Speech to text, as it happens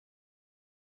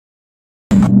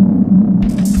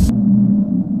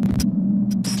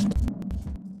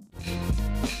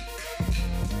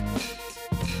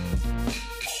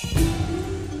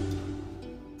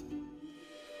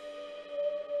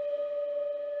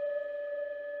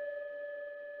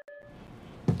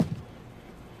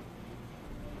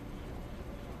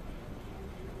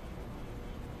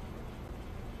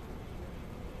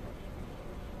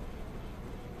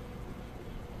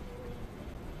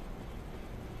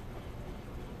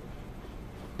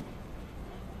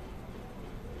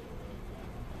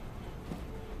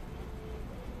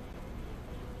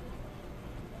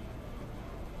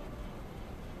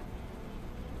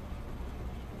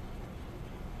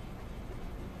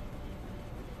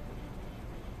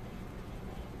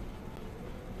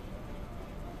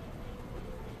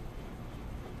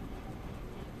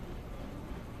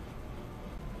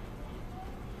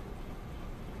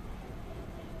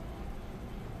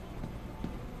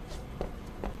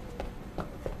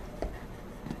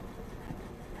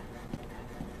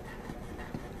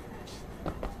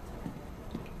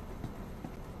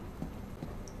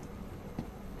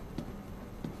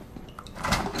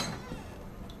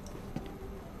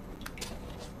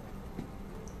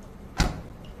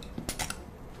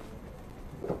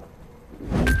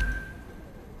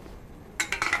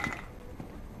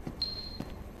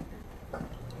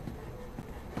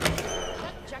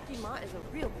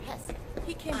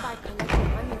He came by collecting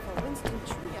money for Winston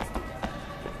Tree yesterday.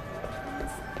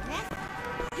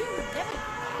 He would never.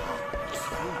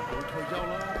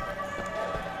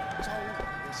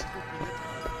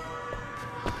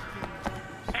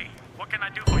 Hey, what can I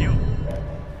do for you?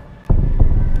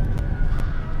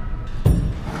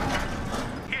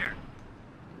 Here.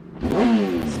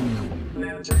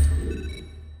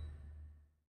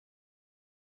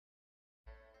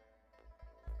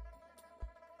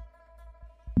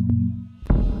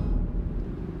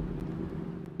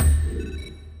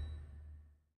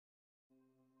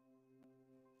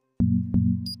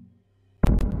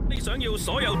 你想要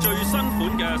所有最新款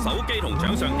嘅手機同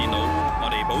掌上電腦，我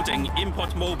哋保證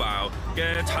Import Mobile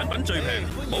嘅產品最平，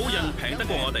冇人平得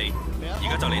過我哋。而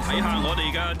家就嚟睇下我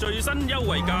哋嘅最新優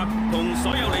惠價同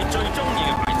所有你最中意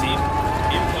嘅牌子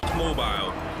Import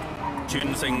Mobile，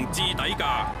 全城至底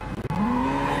價。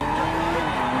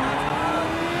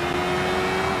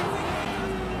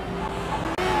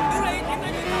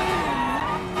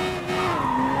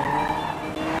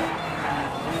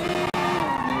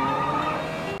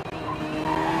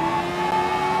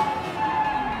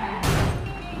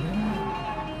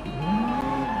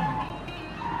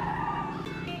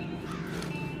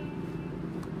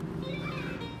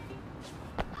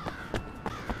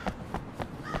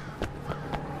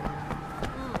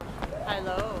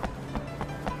Hello.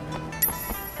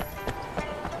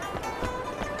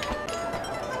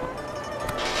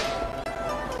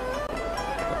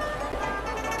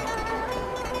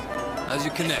 How's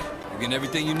your connect? You getting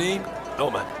everything you need?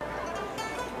 No, man.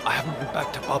 I haven't been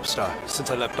back to Popstar since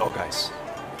I left Dog Eyes.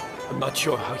 I'm not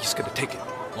sure how he's gonna take it.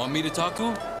 Want me to talk to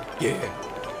him? Yeah.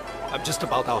 I'm just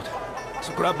about out.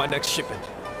 So grab my next shipment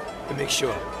and make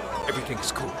sure everything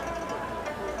is cool.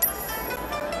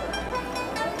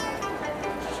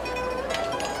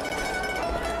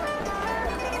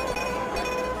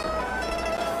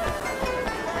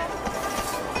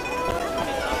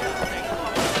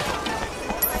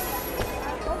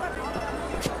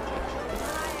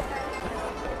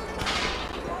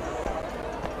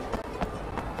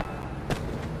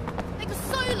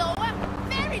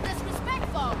 Very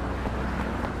disrespectful.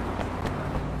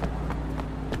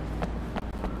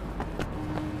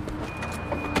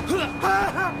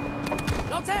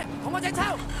 落車，同我隻抽。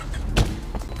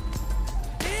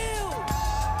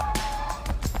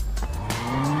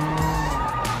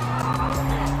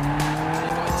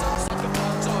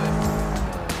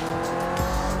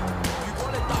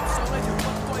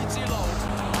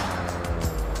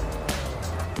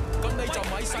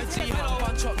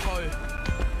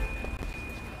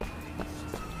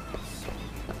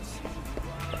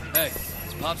Hey,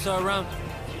 is Popstar around?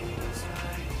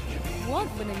 What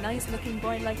would a nice-looking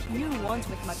boy like you want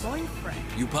with my boyfriend?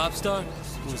 You Popstar?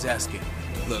 Who's asking?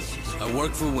 Look, I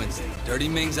work for Winston. Dirty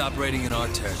Ming's operating in our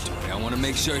territory. I want to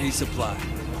make sure he's supplied.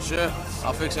 Sure,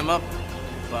 I'll fix him up.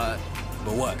 But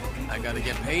what? I gotta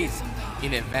get paid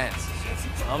in advance.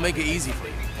 I'll make it easy for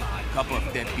you. A couple of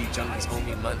deadbeat junkies owe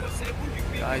me money.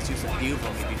 Guys used to deal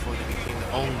for me before they became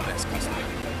their own best customer.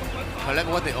 Collect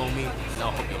what they owe me, and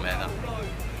I'll hook your man up.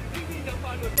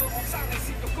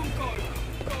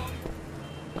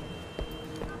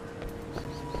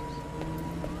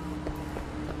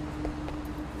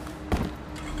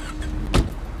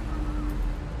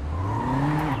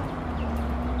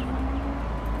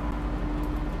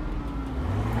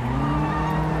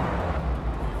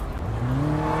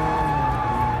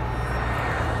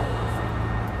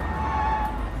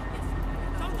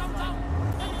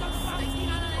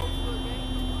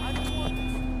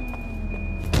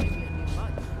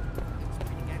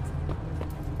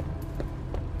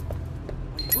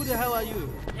 Who the hell are you?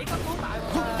 你個高大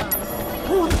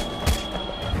喎！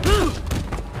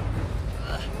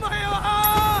唔係啊！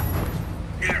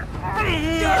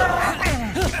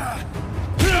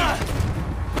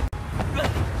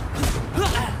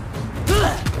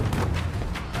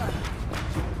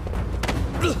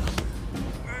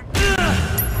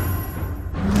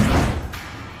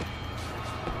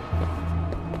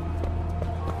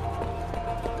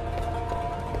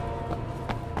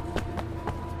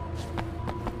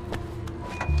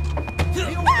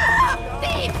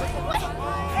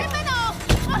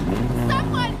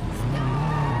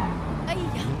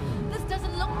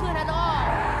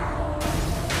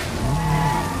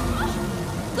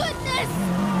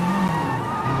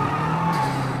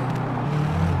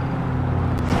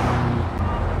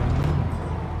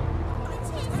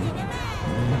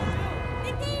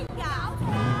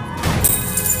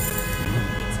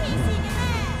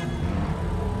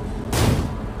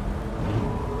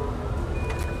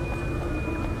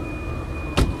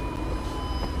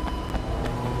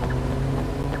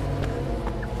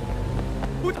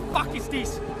 Who the fuck is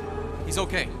this? He's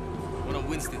okay. One of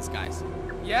Winston's guys.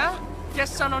 Yeah?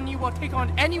 Guess son on you will take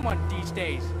on anyone these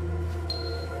days.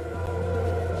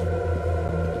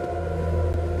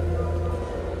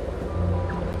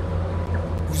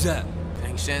 Who's that?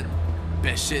 Fang Shen,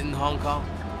 best shit in Hong Kong.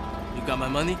 You got my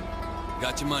money?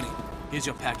 Got your money. Here's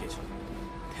your package.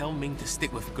 Tell Ming to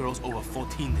stick with girls over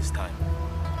 14 this time.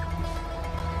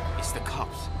 It's the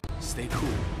cops. Stay cool.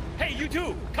 Hey, you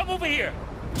two! Come over here!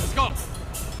 Let's go!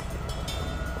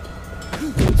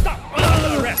 Stop!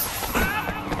 Under arrest!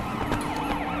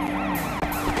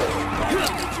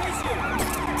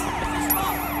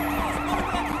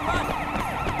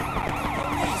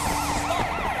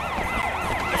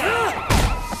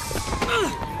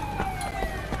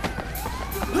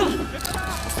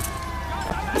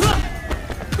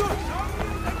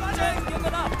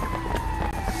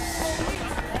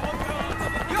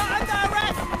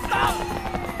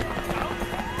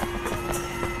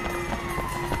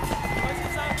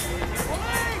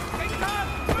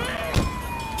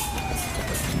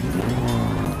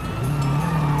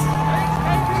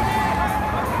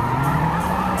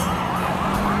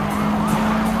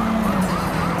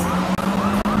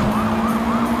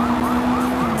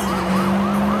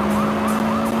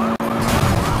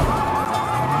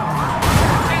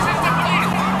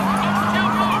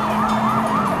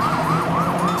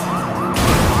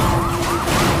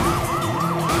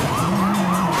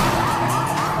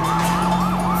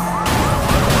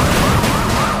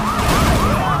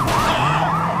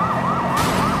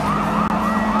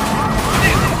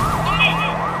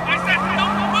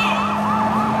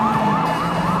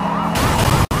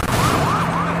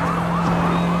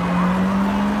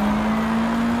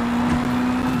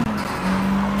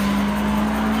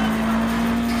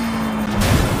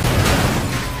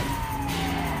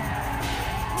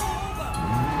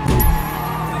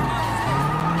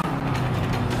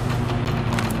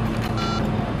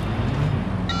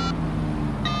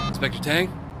 Inspector Tang?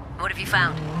 What have you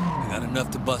found? I got enough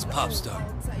to bust Popstar,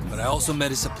 but I also met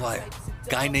his supplier,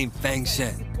 guy named Fang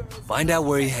Shen. Find out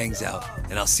where he hangs out,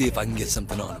 and I'll see if I can get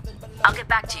something on him. I'll get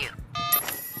back to you.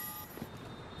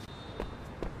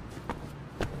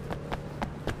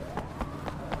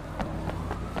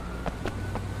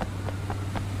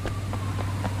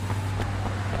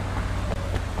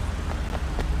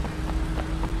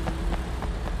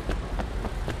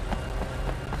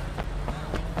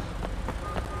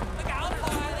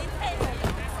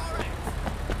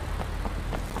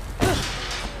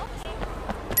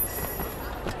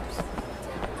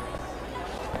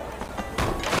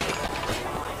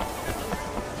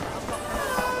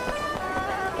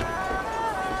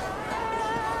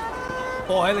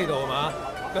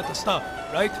 Got the stuff,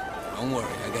 right? Don't worry,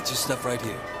 I got your stuff right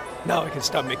here. Now I can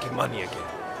start making money again.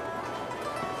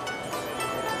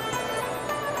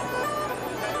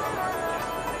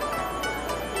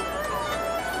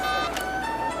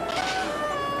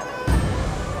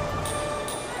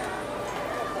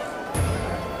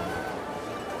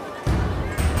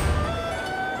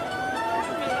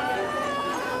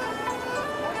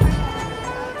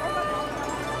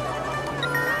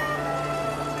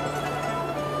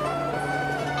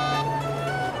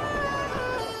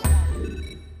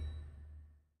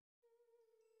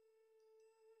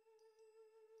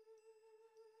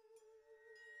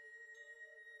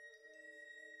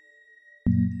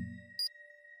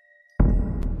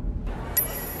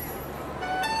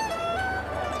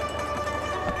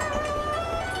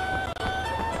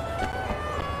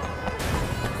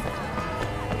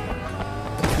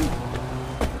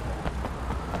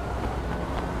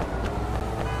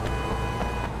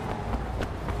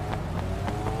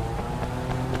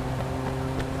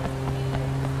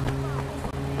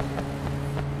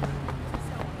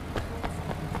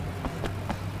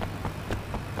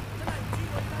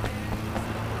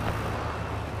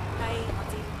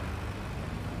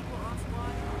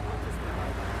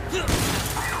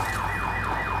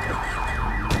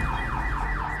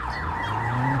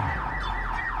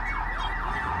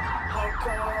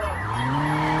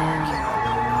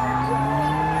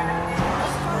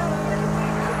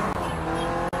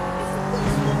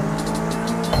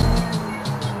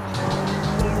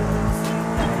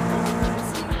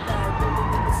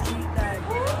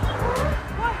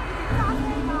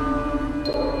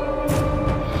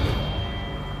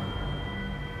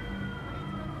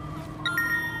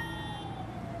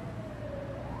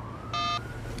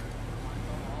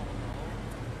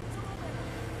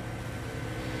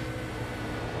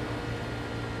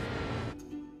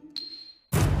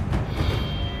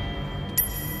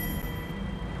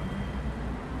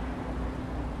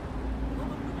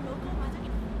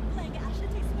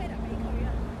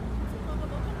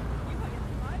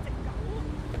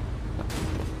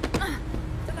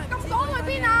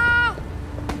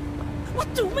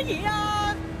 做乜嘢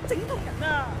啊？整痛人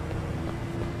啊！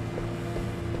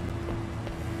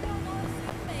入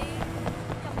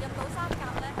唔入到三甲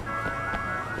咧？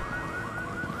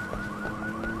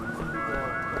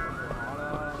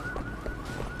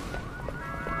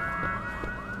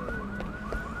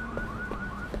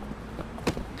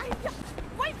哎呀，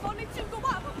威放你照顧下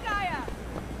仆街啊！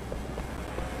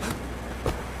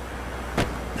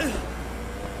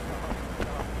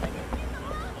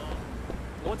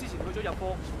我之前去咗入貨，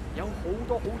有好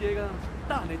多好嘢㗎，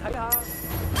得閒嚟睇下。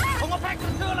同我劈佢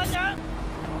個撚樣！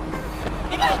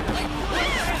點解？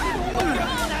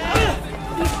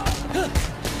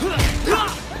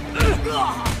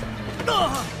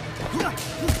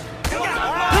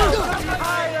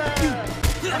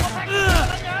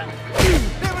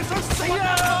你係咪想死啊？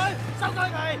收開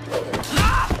佢！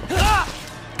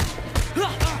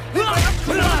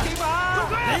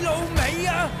你老味啊！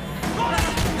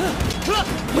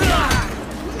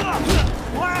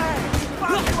喂，翻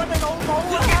嚟揾你老母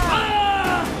啊！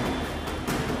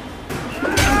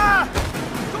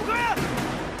做佢啊！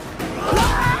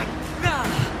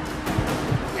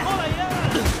過嚟啊！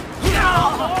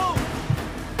好！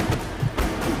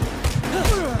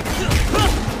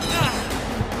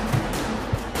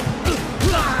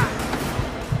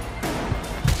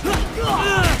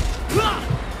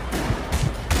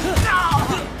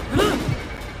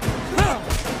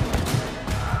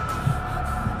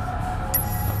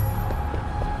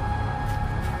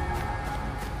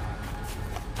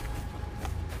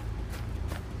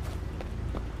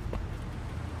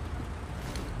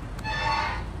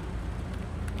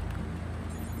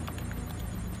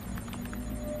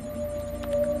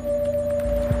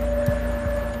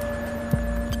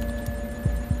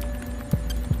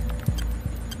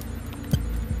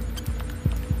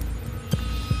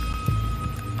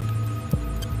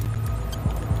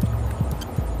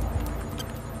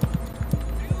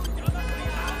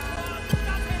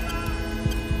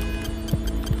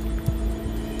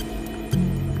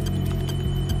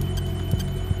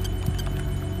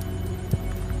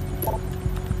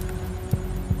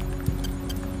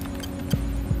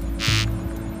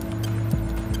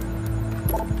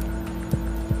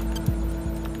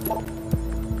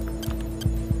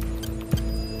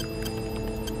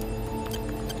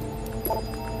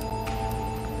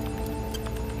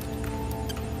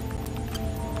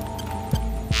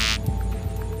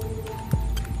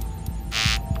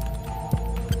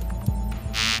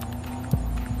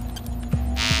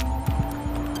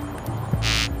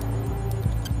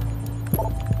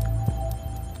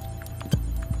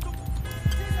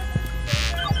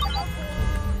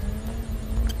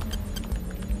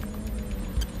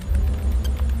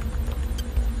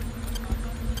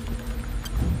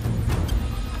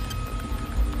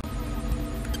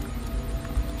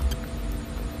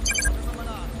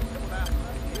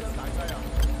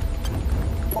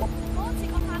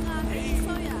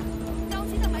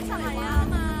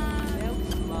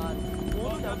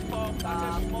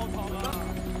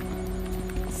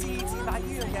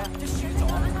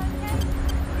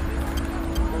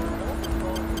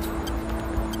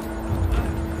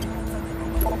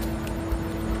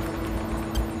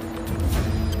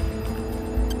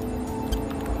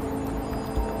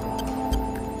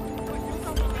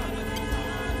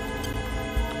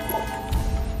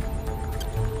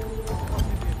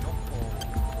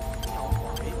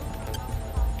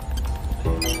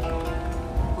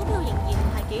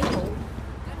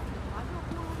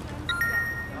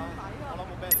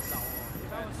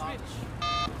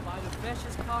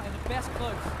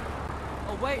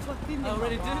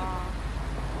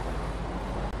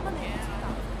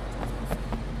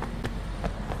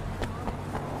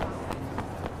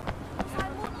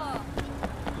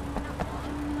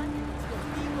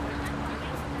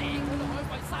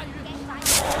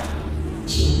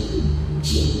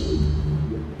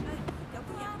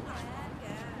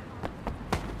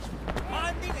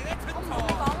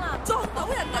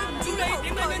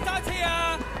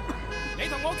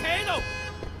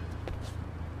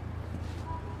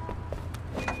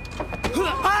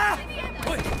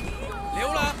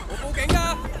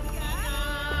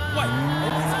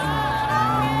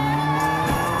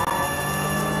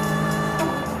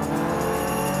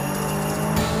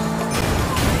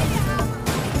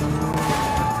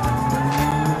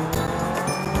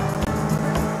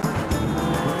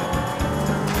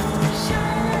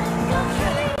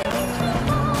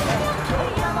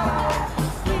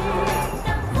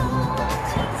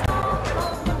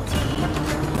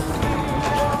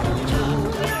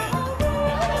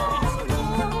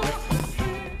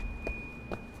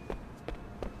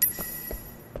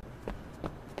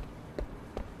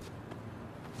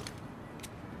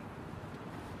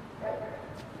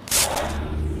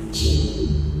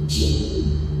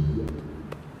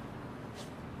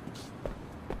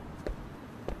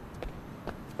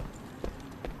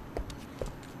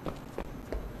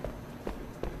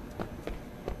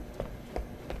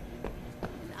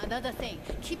 another thing.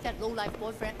 Keep that low-life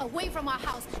boyfriend away from our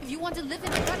house. If you want to live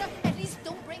in the gutter, at least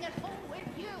don't bring it home with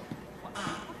you.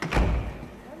 Daddy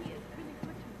is really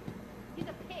good to me. He's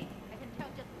a pig. I can tell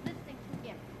just listening to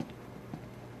him.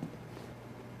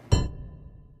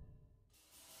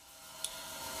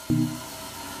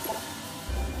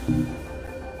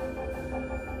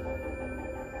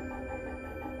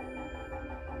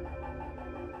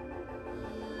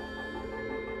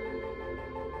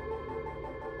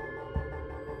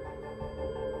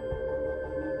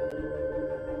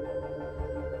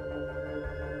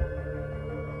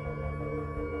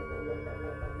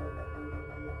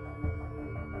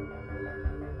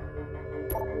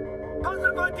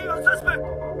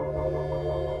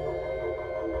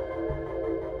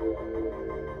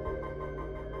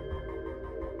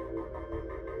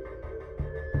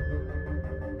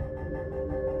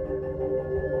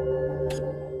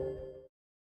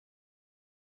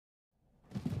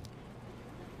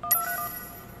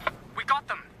 We got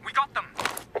them! We got them!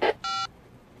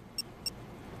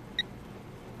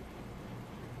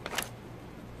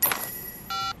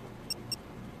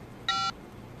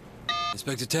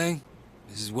 Inspector Tang,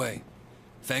 this is Wei.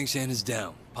 Fang Shan is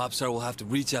down. Popstar will have to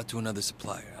reach out to another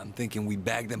supplier. I'm thinking we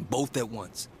bag them both at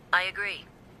once. I agree.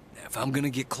 Now, if I'm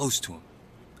gonna get close to him,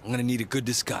 I'm gonna need a good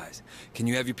disguise. Can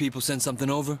you have your people send something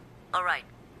over? All right.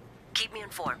 Keep me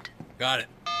informed. Got it.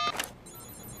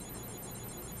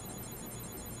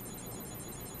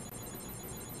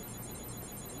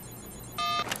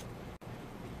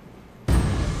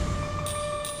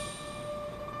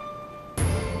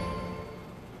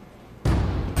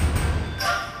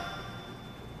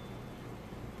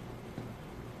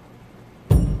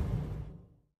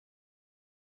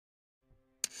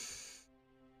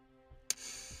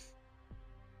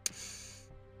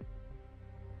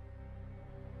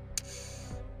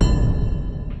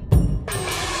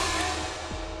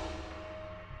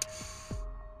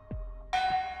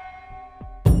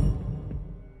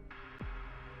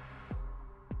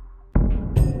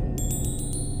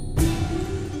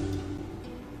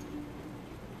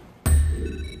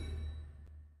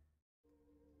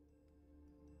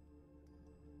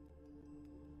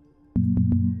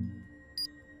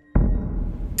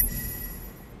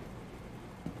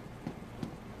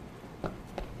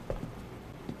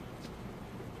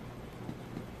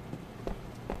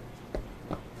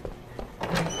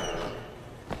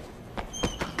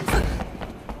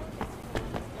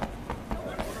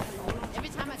 Every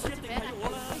time I go to bed, I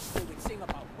wish they would sing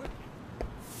about women.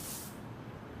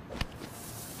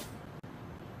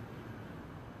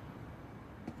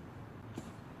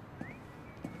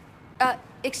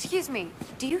 Excuse me,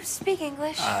 do you speak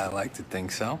English? I like to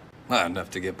think so. Well,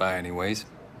 enough to get by anyways.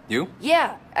 You?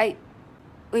 Yeah,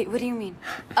 Wait, what do you mean?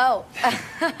 Oh,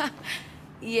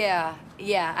 yeah,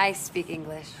 I speak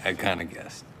English. I kinda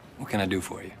guessed. What can I do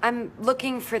for you? I'm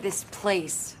looking for this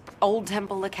place, Old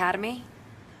Temple Academy.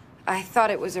 I thought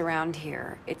it was around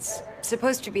here. It's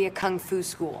supposed to be a kung fu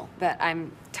school, but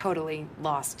I'm totally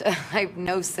lost. I have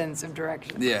no sense of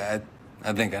direction. Yeah,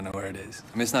 I think I know where it is.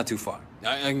 I mean, it's not too far.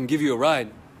 I can give you a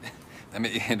ride. I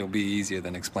mean, it'll be easier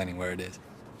than explaining where it is.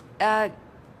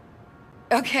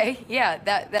 Okay, yeah,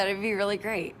 that'd be really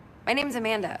great. My name's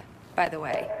Amanda, by the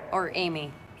way, or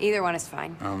Amy. Either one is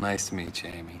fine. Oh, nice to meet you,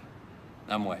 Amy.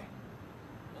 I'm Wei.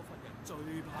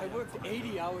 I worked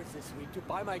 80 hours this week to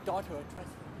buy my daughter a dress.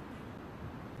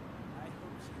 I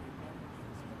hope she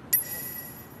remembers.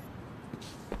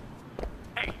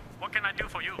 Hey, what can I do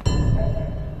for you?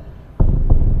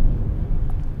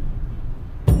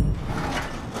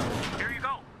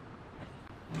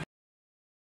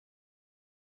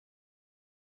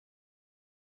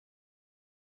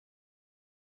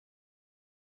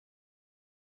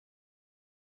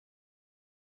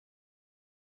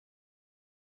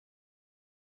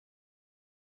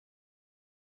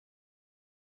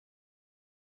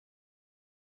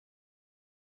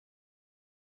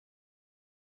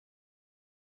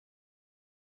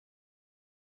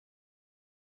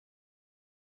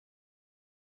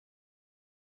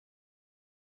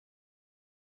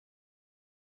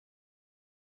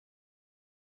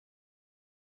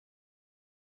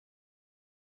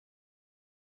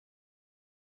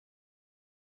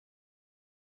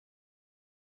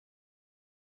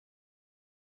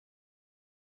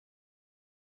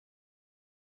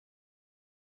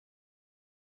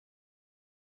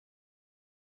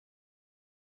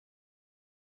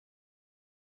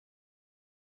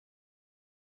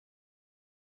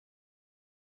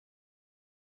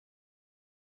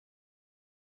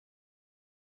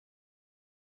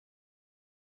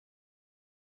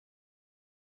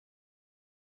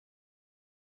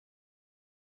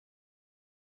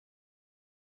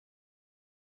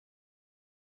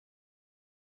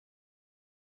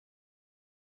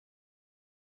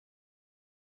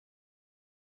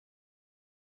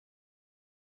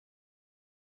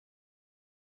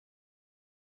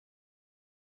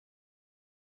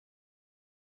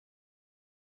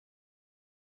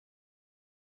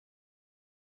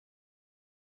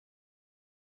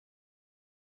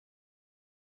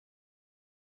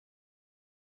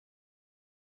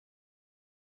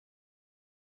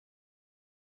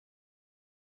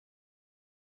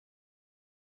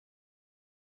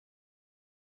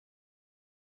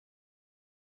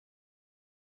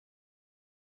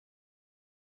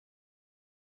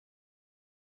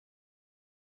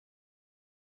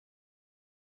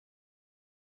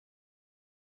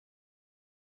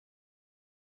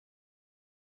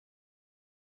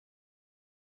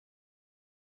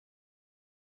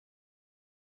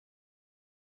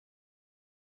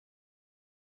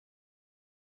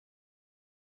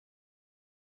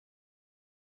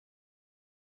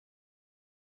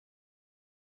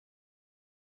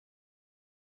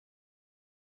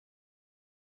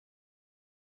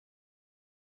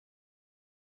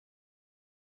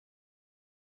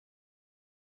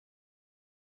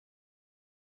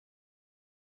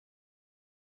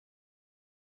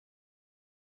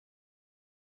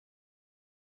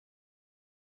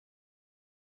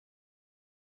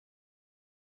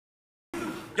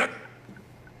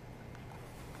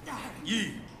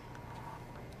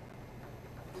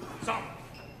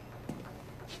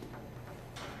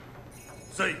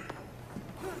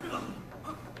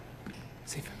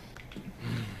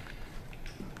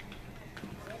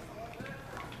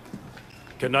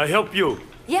 I help you?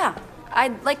 Yeah,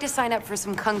 I'd like to sign up for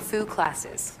some kung fu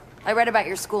classes. I read about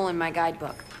your school in my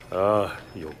guidebook.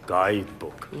 Your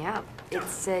guidebook. Yeah, it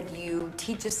said you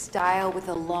teach a style with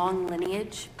a long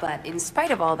lineage, but in spite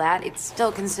of all that, it's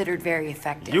still considered very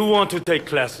effective. You want to take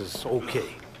classes,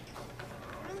 okay.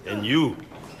 And you?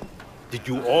 Did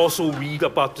you also read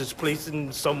about this place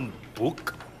in some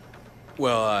book?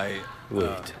 Well,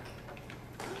 Wait.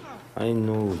 I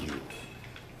know you.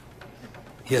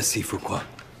 Yes, Sifu Kwa.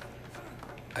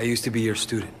 I used to be your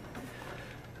student.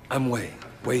 I'm Wei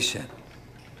Shen.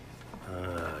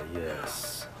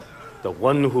 Yes. The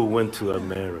one who went to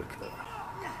America.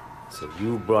 So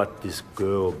you brought this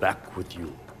girl back with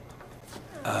you.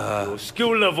 Your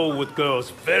skill level with girls,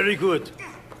 very good.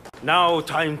 Now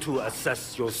time to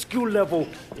assess your skill level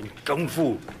in Kung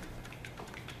Fu.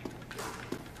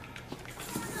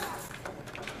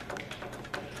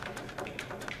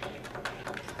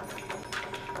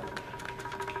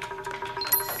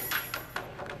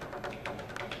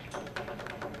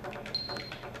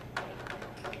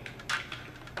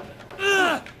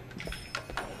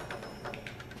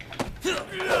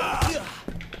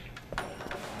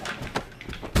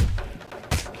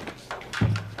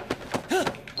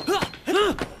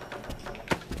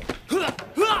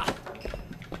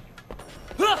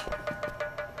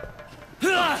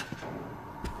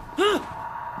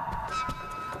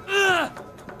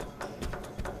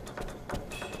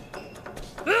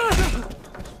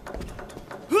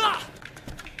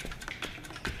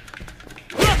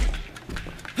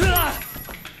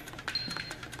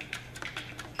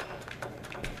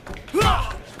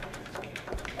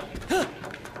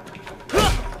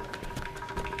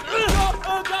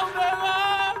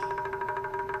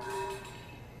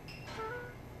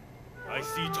 I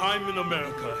see time in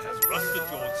America has rusted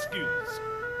your skills.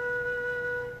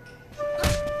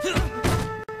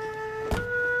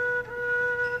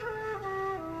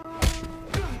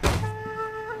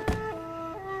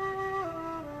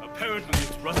 Apparently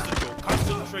it's rusted your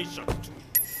concentration too.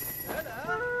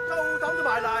 高斗都埋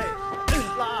嚟，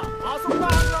嗱，阿叔啱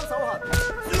啱手痕，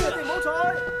輸一定唔好彩。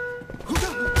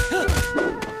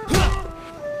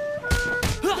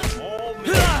All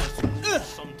men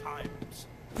sometimes.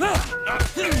 Not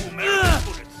too many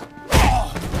bullets.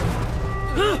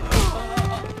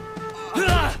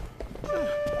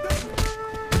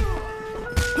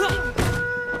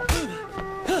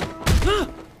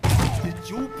 Did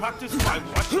you practice by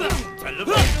watching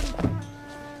television?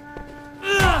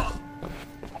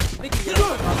 呢件嘢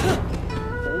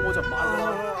我就唔買啦。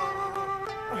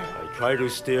I try to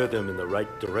steer them in the right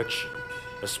direction,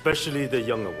 especially the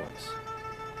younger ones.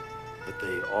 But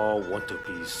they all want to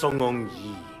be Songong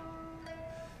Yi.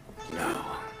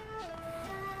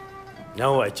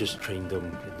 Now I just train them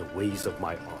in the ways of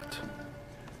my art.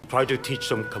 Try to teach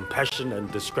them compassion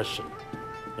and discretion,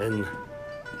 and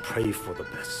pray for the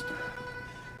best.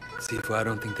 Sifu, I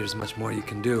don't think there's much more you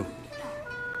can do.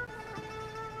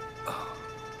 Oh,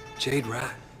 Jade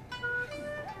Rat.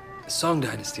 Song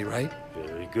Dynasty, right?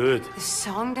 Very good. The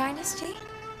Song Dynasty?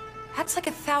 That's like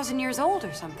 1,000 years old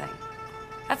or something.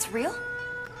 That's real?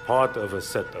 Part of a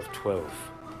set of 12.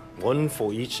 One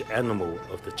for each animal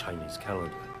of the Chinese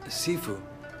calendar. Sifu,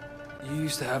 you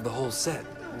used to have the whole set.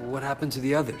 What happened to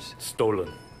the others?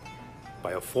 Stolen.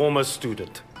 By a former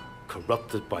student.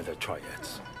 Corrupted by the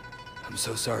triads. I'm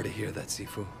so sorry to hear that,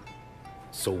 Sifu.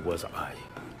 So was I.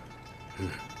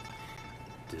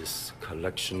 This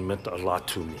collection meant a lot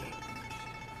to me.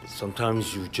 But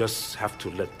sometimes you just have to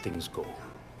let things go.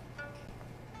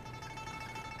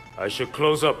 I should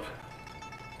close up.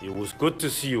 It was good to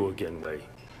see you again, Wei.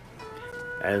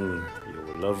 And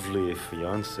your lovely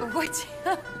fiancé. What?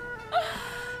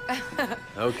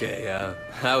 Okay,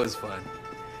 that was fun.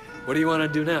 What do you want to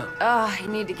do now? I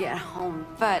need to get home,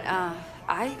 but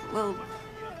I will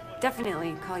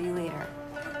definitely call you later.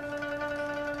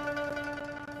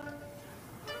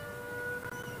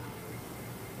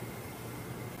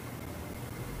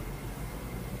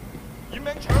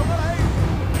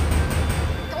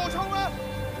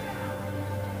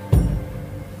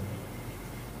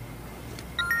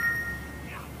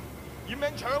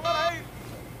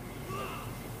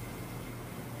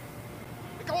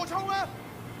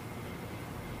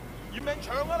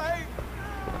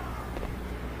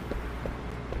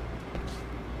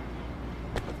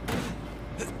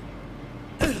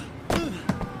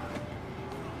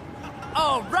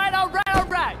 All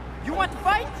right. You want to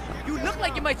fight? You look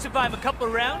like you might survive a couple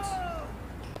of rounds.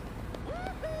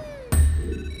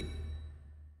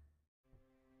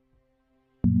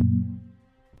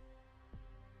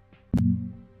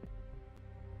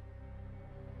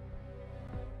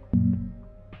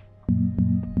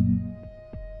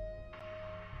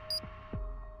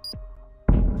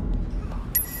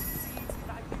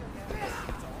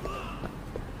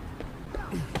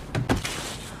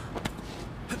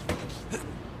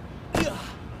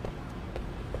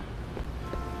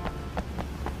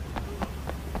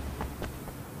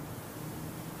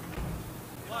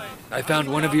 I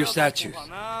found one of your statues.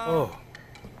 Oh,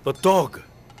 the dog.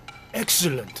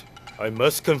 Excellent. I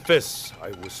must confess,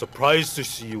 I was surprised to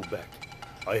see you back.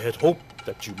 I had hoped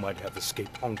that you might have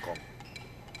escaped Hong Kong.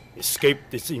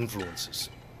 Escaped its influences,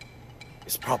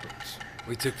 its problems.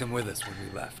 We took them with us when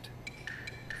we left.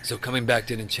 So coming back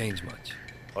didn't change much.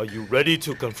 Are you ready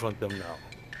to confront them now?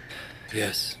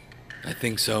 Yes, I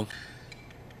think so.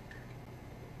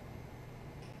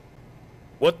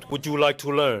 What would you like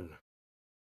to learn?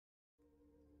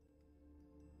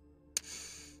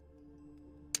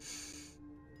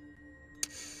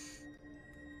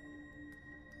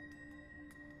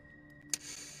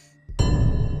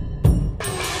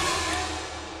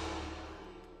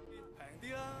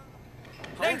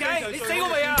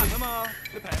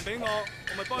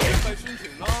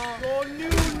 Your new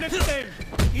nickname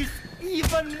is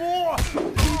even more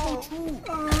evil too.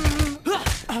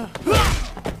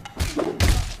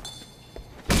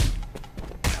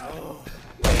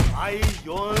 I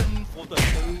yearn for the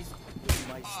days when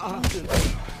my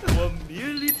students were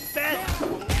merely fed.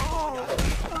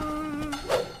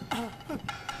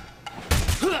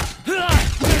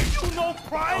 You know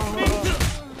pride me?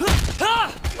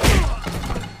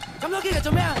 咁多機嘅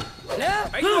做咩啊？嚟啊！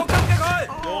俾我急嘅佢。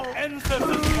Your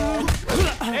ancestors fought,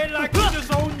 and like to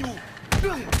disown you.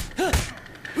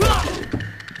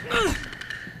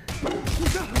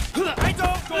 I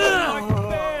don't go like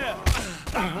bear.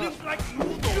 I live like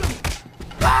noodle.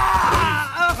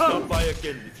 Stop by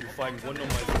again if you find one of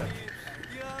my statues.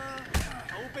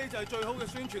 口碑就係最好嘅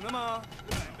宣傳啊嘛。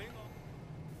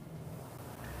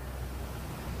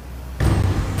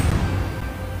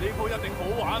呢鋪一定好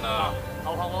玩啊！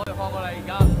後後我就放過你而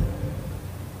家。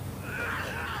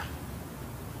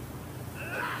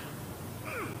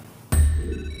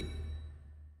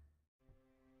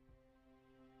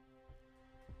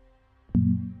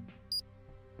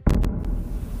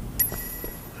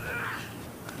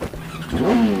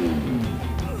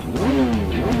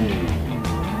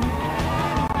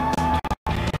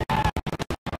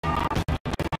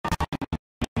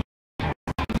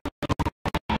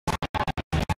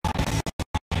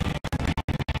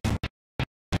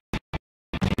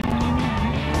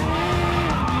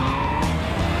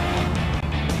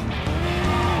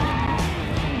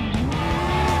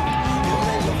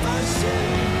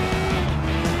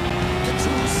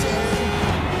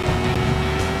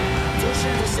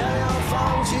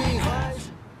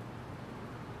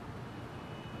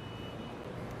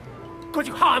嗰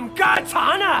條鹹家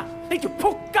產啊！你條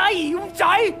仆街妖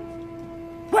仔！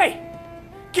喂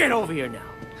 ，get over here now!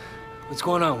 What's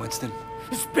going on, Winston?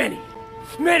 It's Benny,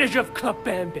 manager of Club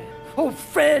Bam Bam, old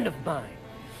friend of mine.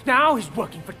 Now he's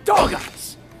working for Dog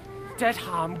Eyes. That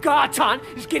Hamga Tan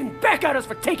is getting back at us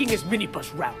for taking his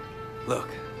minibus route. Look,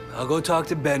 I'll go talk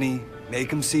to Benny,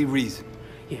 make him see reason.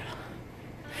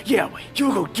 Yeah, wait,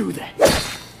 you go do that.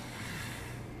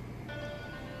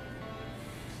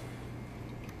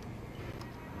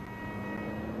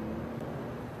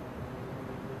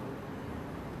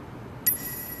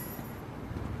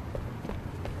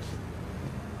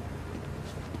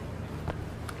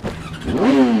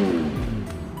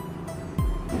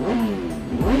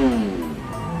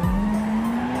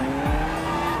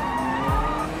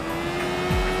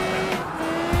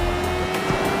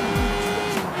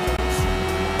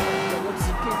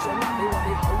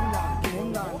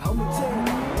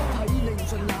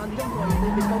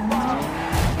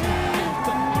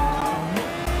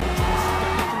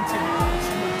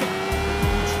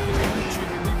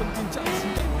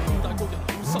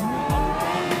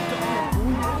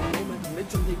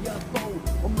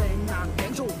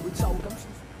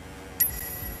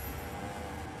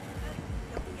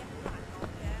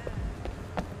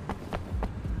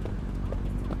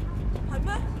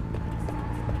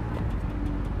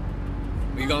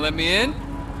 You gonna let me in?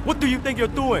 What do you think you're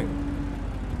doing?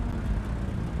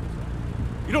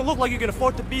 You don't look like you can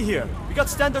afford to be here. We got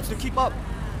standards to keep up.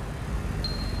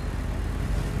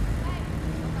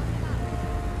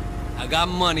 I got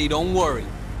money, don't worry.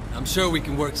 I'm sure we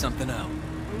can work something out.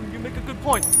 You make a good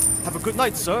point. Have a good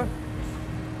night, sir.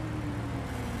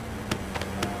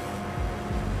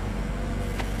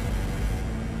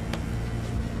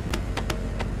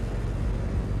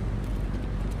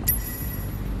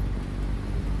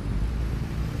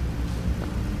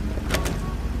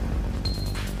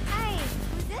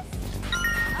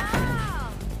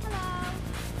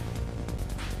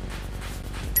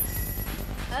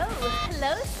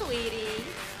 Hello, sweetie.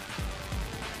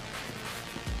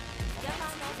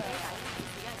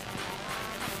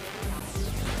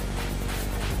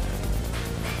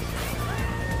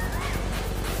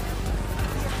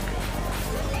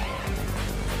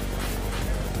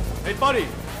 Hey, buddy.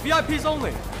 VIPs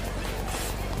only.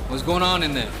 What's going on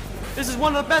in there? This is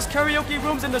one of the best karaoke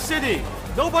rooms in the city.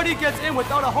 Nobody gets in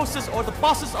without a hostess or the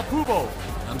boss's approval.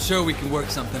 I'm sure we can work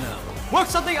something out. Work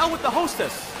something out with the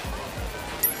hostess.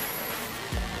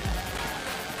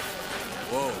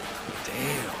 Whoa,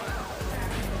 damn.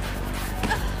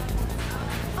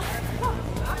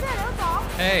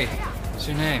 Hey, what's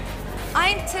your name?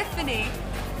 I'm Tiffany.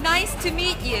 Nice to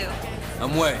meet you.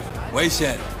 I'm Wei. Wei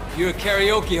Shen. You're a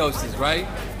karaoke hostess, right?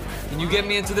 Can you get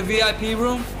me into the VIP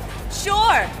room?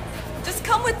 Sure. Just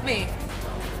come with me.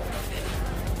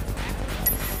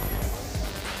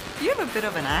 You have a bit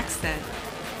of an accent.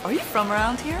 Are you from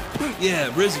around here?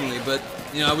 Yeah, originally, but,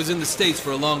 I was in the States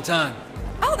for a long time.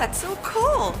 Oh, that's so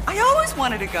cool. I always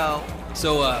wanted to go.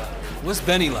 So, what's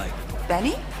Benny like?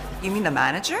 Benny? You mean the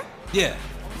manager? Yeah.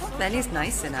 Well, Benny's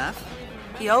nice enough.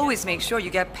 He always makes sure you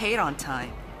get paid on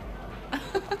time.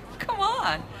 Come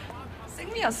on. Sing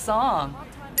me a song.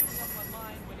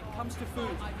 When it comes to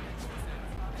food.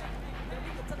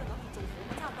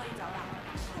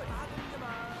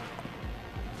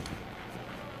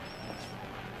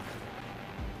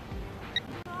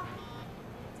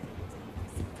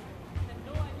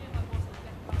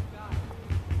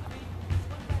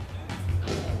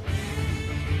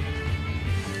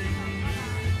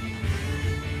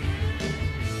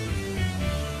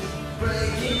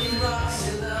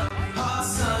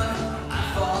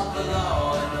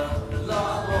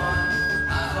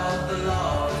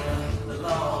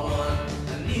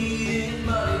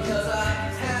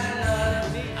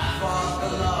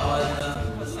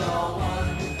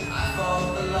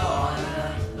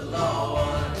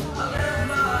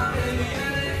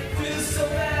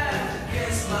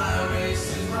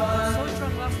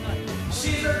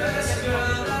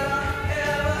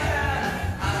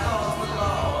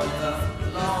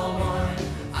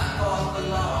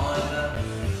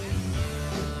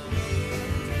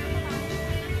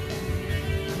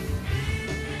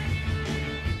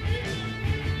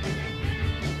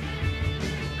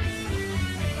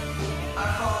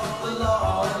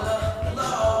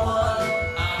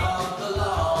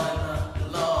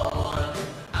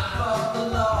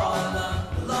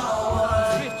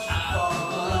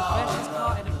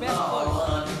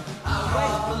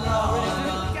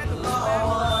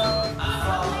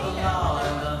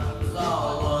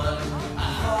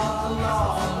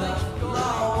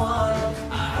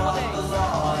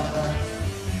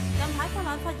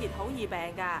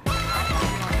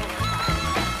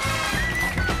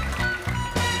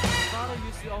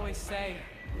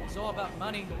 It's all about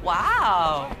money.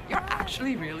 Wow, you're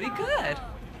actually really good.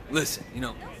 Listen,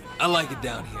 I like it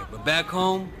down here, but back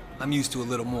home, I'm used to a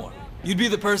little more. You'd be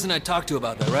the person I talk to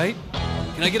about that, right?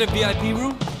 Can I get a VIP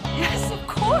room? Yes, of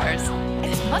course.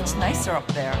 It's much nicer up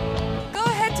there. Go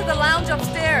ahead to the lounge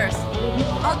upstairs.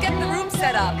 I'll get the room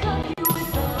set up.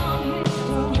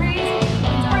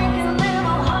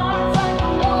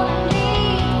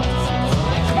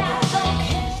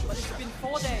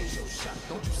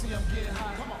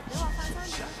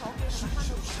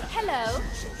 Hello.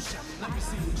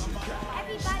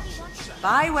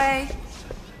 Bye, Wei.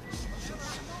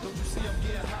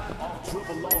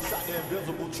 Dribble alongside the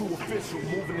invisible true official,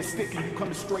 moving and sticking, you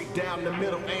coming straight down the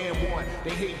middle and one. They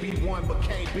hate B1 but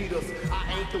can't beat us.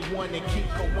 I ain't the one that keep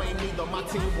away neither. My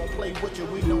team won't play with you.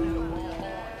 We know the ball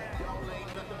hard.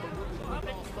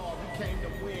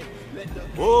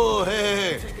 Whoa,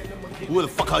 hey. Who the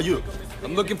fuck are you?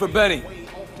 I'm looking for Benny.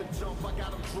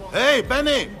 Hey,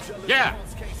 Benny! Yeah.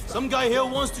 Some guy here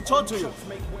wants to talk to you.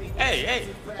 Hey,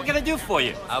 what can I do for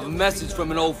you? I have a message from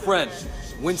an old friend,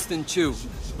 Winston Chu.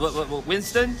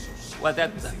 Winston? Well,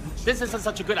 this isn't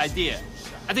such a good idea.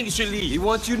 I think you should leave. He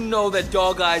wants you to know that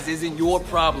Dog Eyes isn't your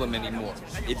problem anymore.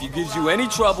 If he gives you any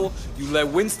trouble, you let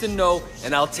Winston know,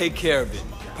 and I'll take care of it,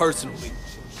 personally.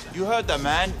 You heard that,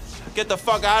 man. Get the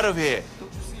fuck out of here.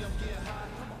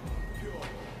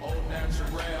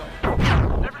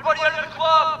 Everybody out of the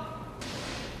club!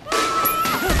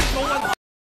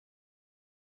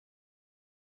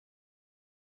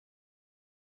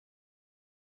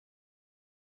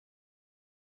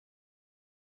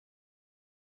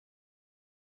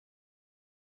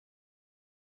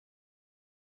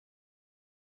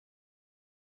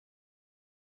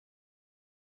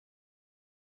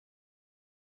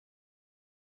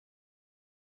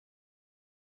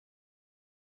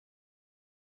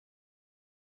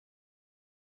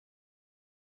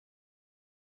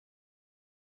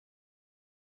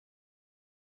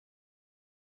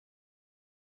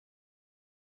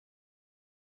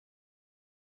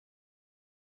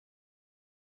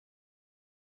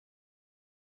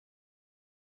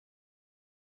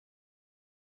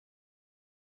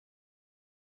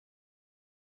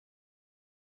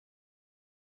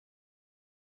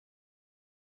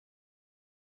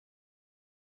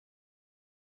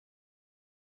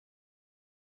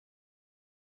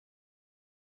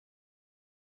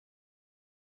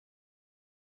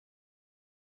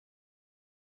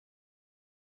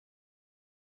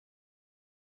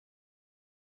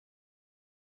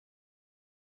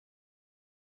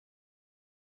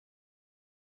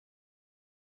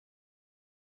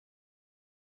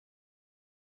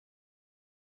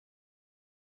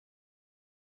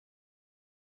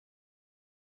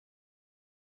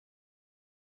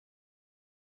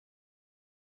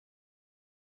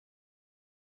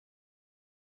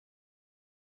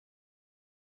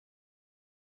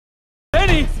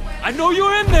 me! I know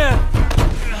you're in there!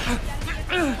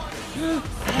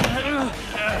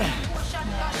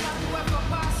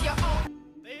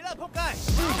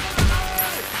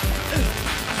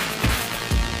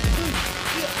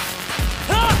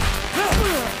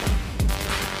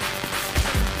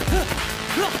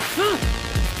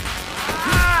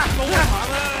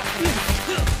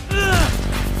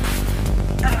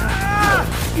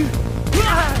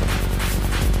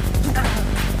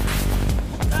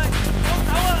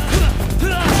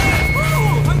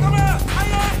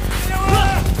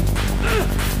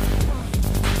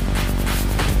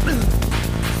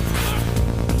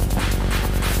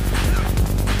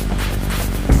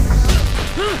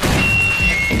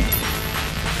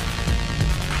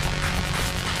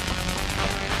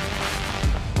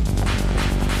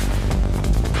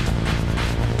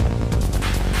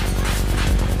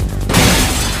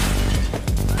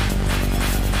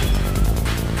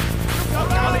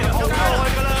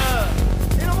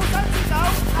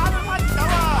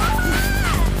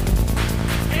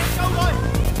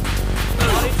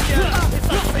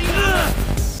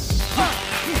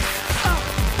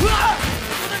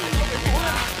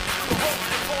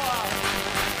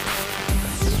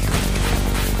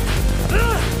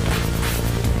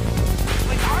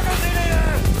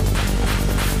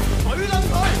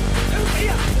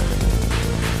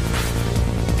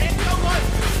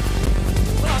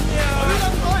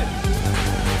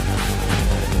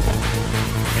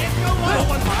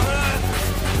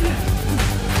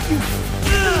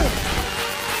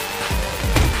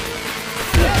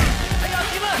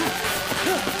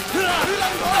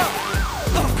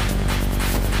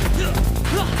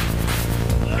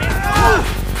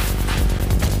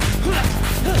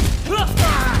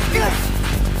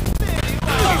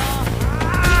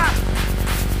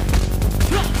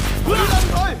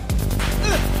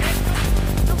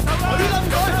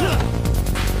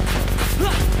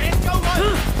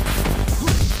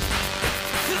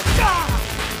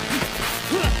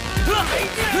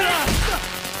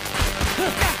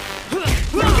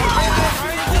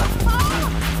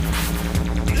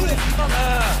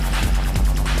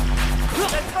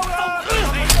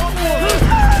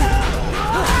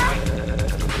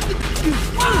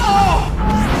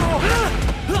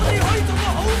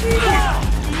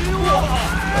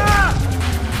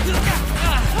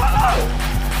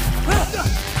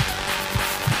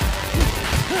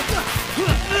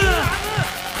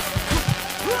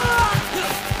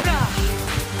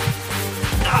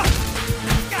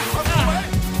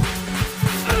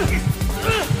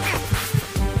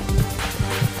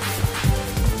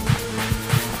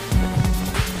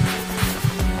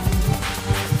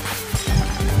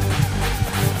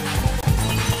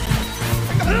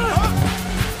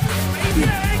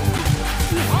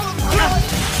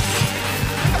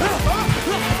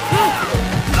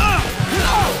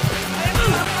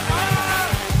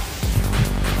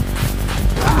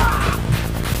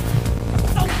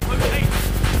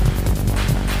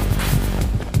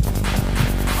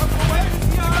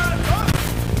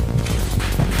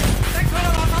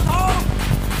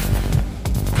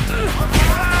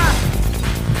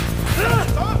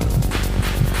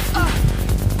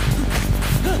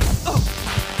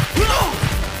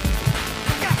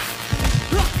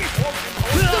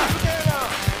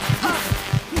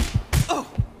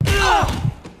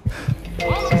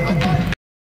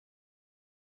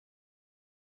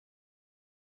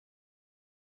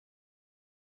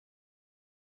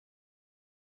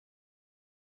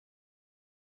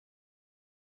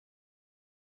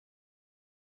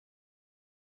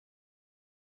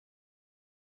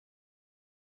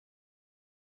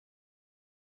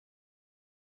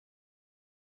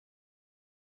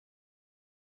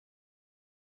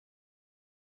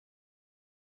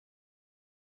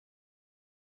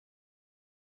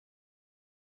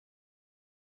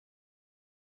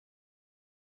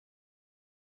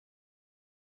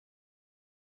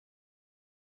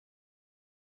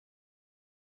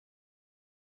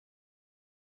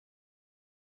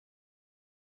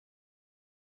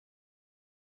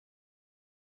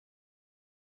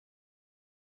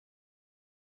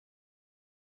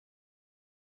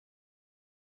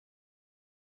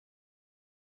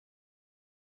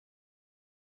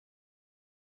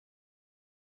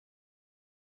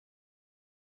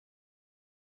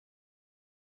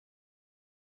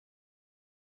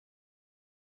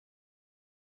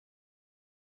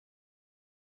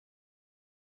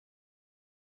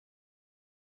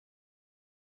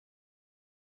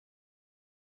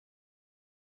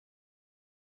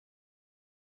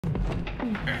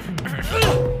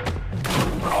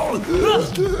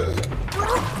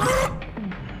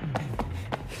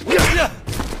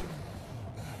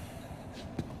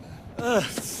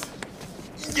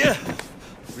 Yeah.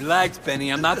 Relax,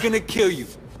 Benny. I'm not gonna kill you.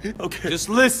 Okay. Just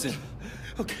listen.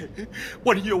 Okay.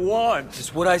 What do you want?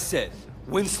 Just what I said.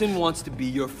 Winston wants to be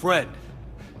your friend.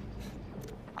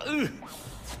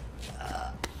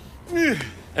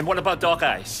 And what about Dog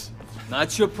Eyes?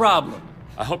 Not your problem.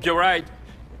 I hope you're right.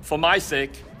 For my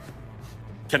sake.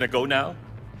 Can I go now?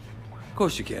 Of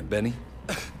course you can, Benny.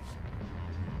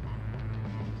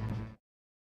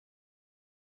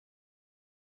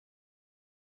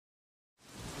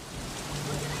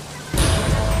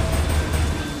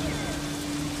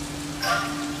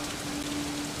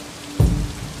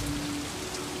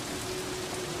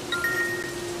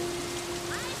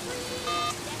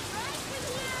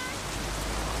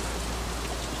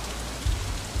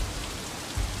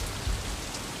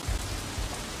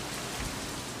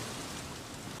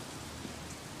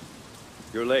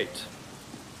 You're late.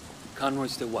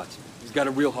 Conroy's still watching. He's got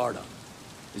a real hard on.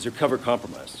 Is your cover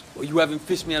compromised? Well, you haven't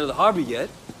fished me out of the harbor yet.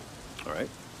 All right.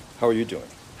 How are you doing?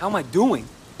 How am I doing?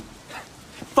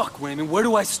 Fuck, Raymond, where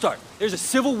do I start? There's a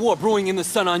civil war brewing in the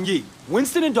Sun on Yi.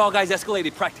 Winston and Dog Eyes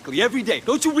escalated practically every day.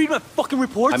 Don't you read my fucking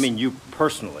reports? I mean, you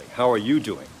personally. How are you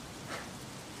doing?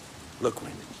 Look,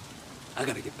 Raymond, I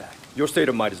gotta get back. Your state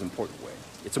of mind is important, Wayne.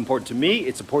 It's important to me,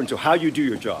 it's important to how you do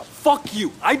your job. Fuck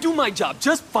you! I do my job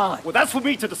just fine! Well, that's for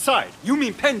me to decide! You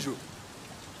mean Pendrew?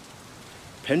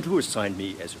 Pendrew assigned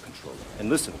me as your controller.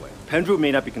 And listen, Wayne, Pendrew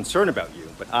may not be concerned about you,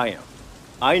 but I am.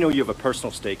 I know you have a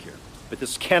personal stake here, but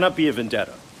this cannot be a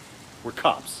vendetta. We're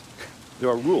cops. There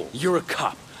are rules. You're a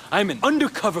cop. I'm an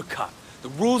undercover cop. The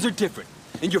rules are different.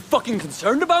 And you're fucking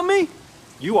concerned about me?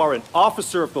 You are an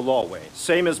officer of the law, Wayne,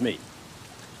 same as me.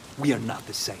 We are not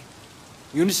the same.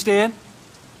 You understand?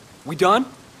 We done?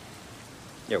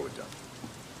 Yeah, we're done.